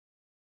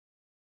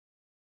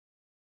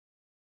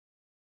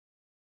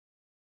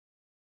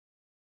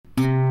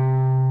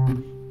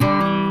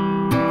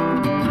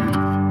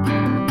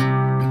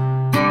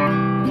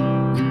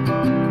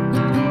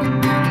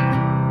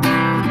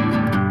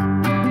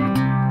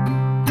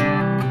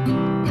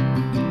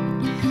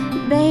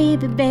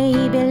Baby,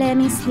 baby, let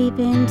me sleep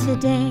in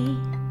today.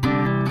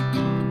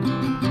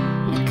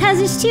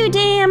 'Cause it's too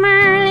damn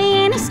early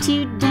and it's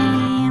too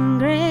damn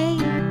gray,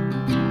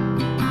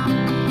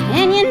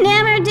 and you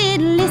never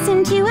did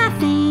listen to a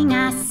thing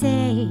I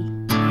say.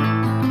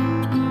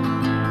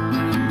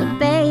 But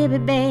baby,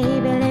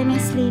 baby, let me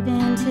sleep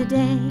in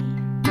today.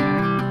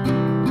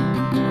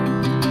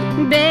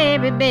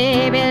 Baby,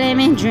 baby, let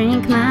me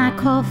drink my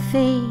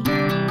coffee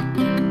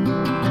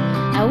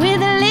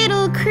with a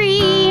little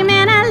cream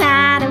and a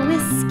lot of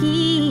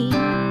whiskey,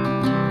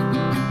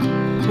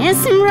 and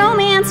some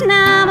romance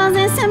novels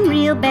and some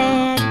real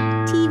bad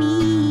TV.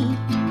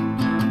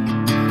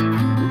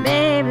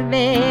 Baby,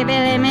 baby,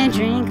 let me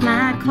drink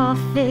my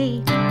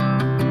coffee.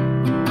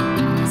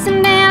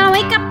 Someday I'll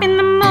wake up in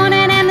the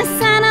morning and the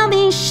sun will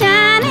be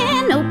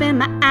shining. Open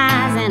my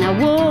eyes and I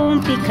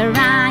won't be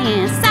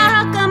crying.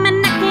 Sorrow come a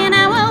knocking,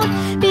 I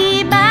won't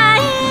be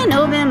buying.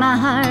 Open my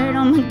heart,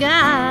 oh my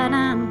God,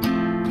 I'm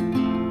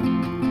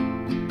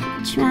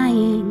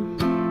trying.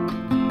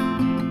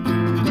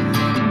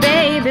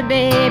 Baby,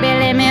 baby,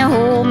 let me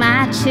hold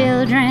my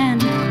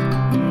children,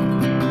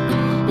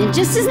 and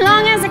just as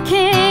long as I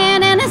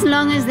can and as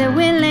long as they're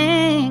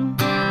willing.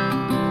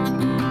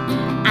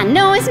 I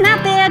know it's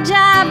not their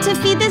job to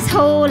feed this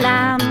hole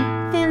I'm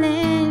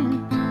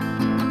filling,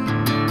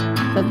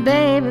 but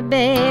baby,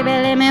 baby,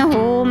 let me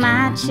hold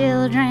my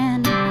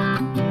children.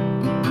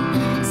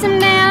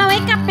 Someday I'll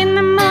wake up in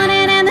the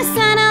morning and the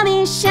sun will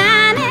be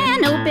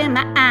shining. Open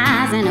my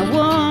eyes and I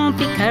won't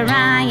be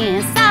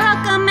crying. Sorrow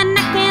come a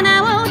knocking, I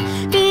won't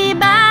be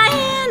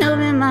buying.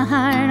 Open my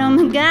heart, oh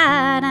my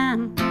God,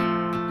 I'm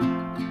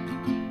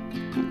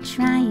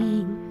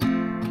trying.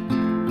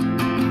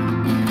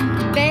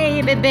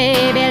 Baby,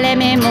 baby, let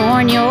me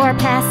mourn your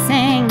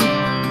passing,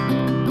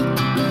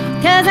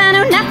 'cause I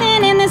know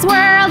nothing in this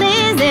world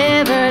is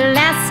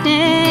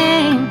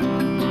everlasting.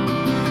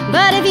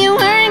 But if you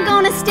weren't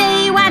gonna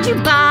stay, why'd you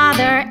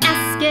bother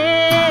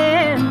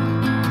asking?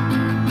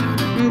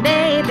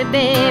 Baby,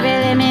 baby,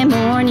 let me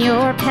mourn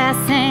your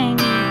passing.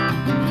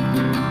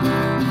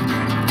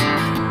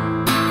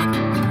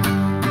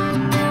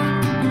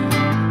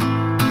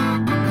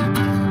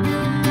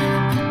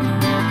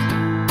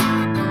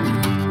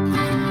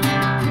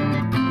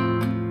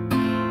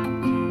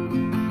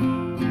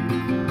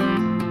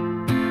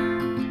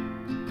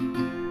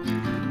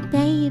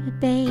 Baby,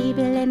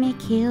 baby, let me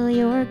kill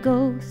your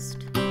ghost.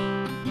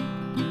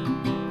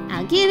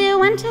 I'll give you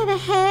one to the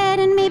head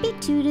and maybe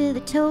two to the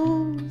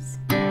toes,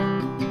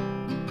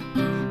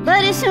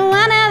 but it's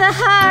one of the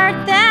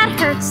heart that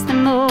hurts the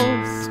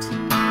most.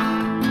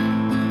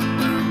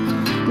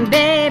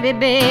 Baby,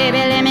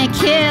 baby, let me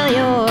kill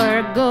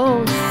your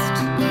ghost.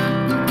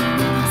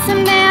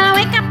 Someday I'll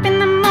wake up in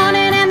the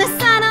morning and the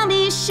sun will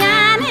be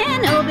shining.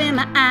 Open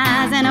my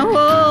eyes and I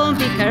won't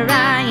be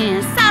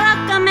crying. Sorrow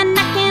come a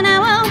knocking, I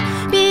won't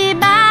be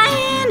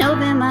buying.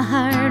 Open my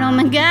heart, oh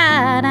my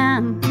God,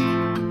 I'm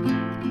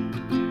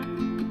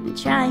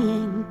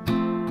trying.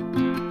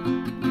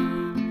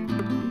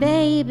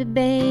 Baby,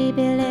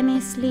 baby, let me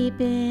sleep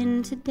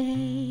in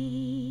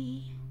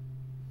today.